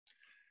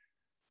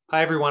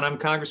Hi, everyone. I'm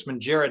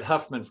Congressman Jared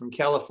Huffman from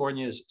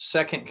California's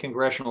 2nd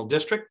Congressional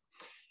District,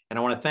 and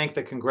I want to thank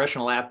the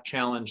Congressional App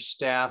Challenge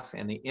staff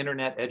and the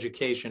Internet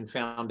Education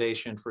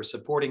Foundation for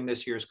supporting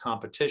this year's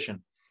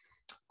competition.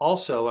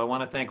 Also, I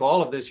want to thank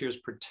all of this year's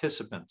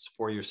participants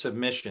for your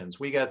submissions.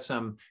 We got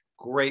some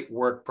great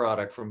work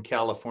product from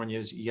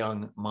California's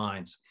young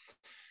minds.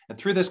 And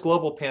through this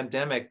global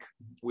pandemic,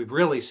 we've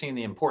really seen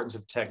the importance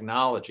of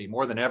technology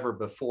more than ever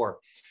before.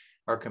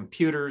 Our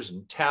computers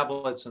and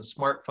tablets and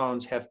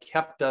smartphones have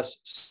kept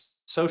us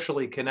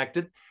socially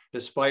connected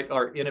despite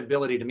our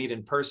inability to meet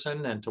in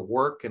person and to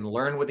work and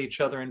learn with each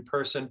other in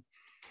person.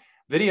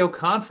 Video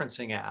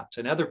conferencing apps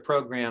and other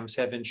programs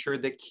have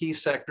ensured that key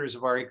sectors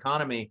of our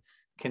economy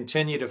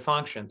continue to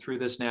function through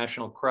this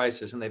national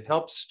crisis, and they've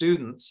helped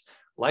students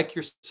like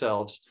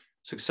yourselves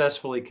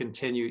successfully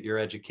continue your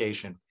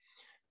education.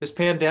 This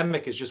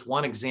pandemic is just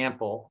one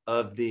example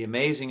of the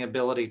amazing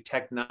ability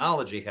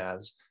technology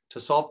has to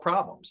solve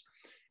problems.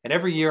 And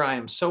every year I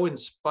am so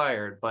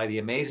inspired by the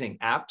amazing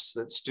apps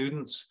that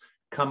students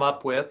come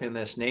up with in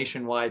this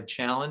nationwide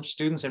challenge.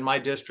 Students in my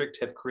district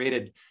have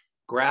created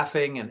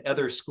graphing and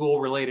other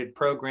school-related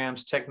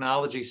programs,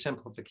 technology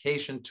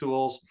simplification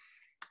tools,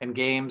 and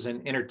games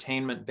and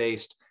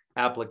entertainment-based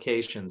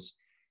applications.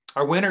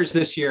 Our winners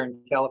this year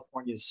in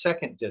California's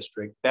 2nd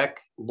District,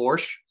 Beck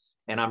Lorsch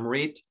and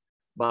Amrit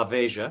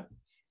Baveja,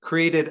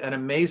 created an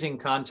amazing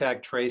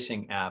contact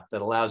tracing app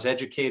that allows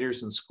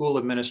educators and school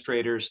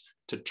administrators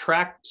to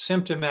track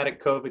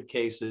symptomatic COVID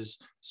cases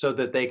so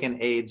that they can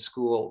aid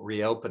school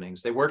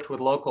reopenings. They worked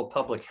with local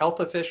public health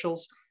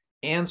officials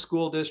and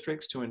school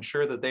districts to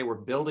ensure that they were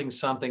building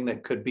something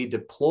that could be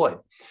deployed.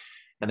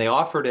 And they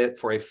offered it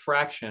for a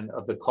fraction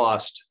of the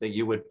cost that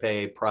you would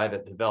pay a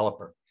private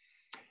developer.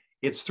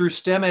 It's through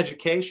STEM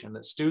education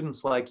that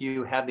students like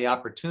you have the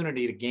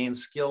opportunity to gain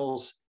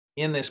skills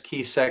in this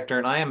key sector,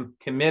 and I am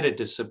committed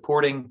to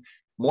supporting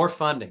more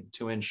funding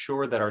to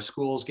ensure that our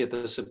schools get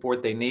the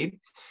support they need.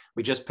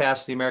 We just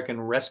passed the American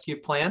Rescue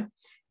Plan,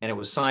 and it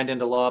was signed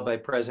into law by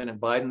President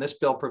Biden. This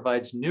bill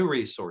provides new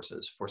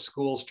resources for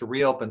schools to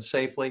reopen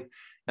safely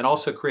and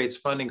also creates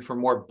funding for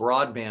more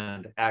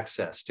broadband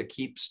access to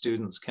keep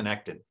students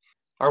connected.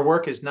 Our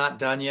work is not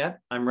done yet.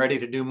 I'm ready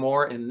to do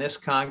more in this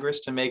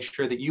Congress to make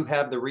sure that you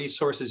have the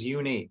resources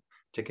you need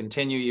to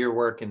continue your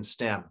work in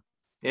STEM.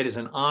 It is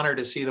an honor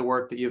to see the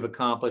work that you've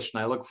accomplished,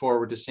 and I look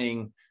forward to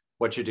seeing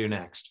what you do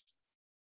next.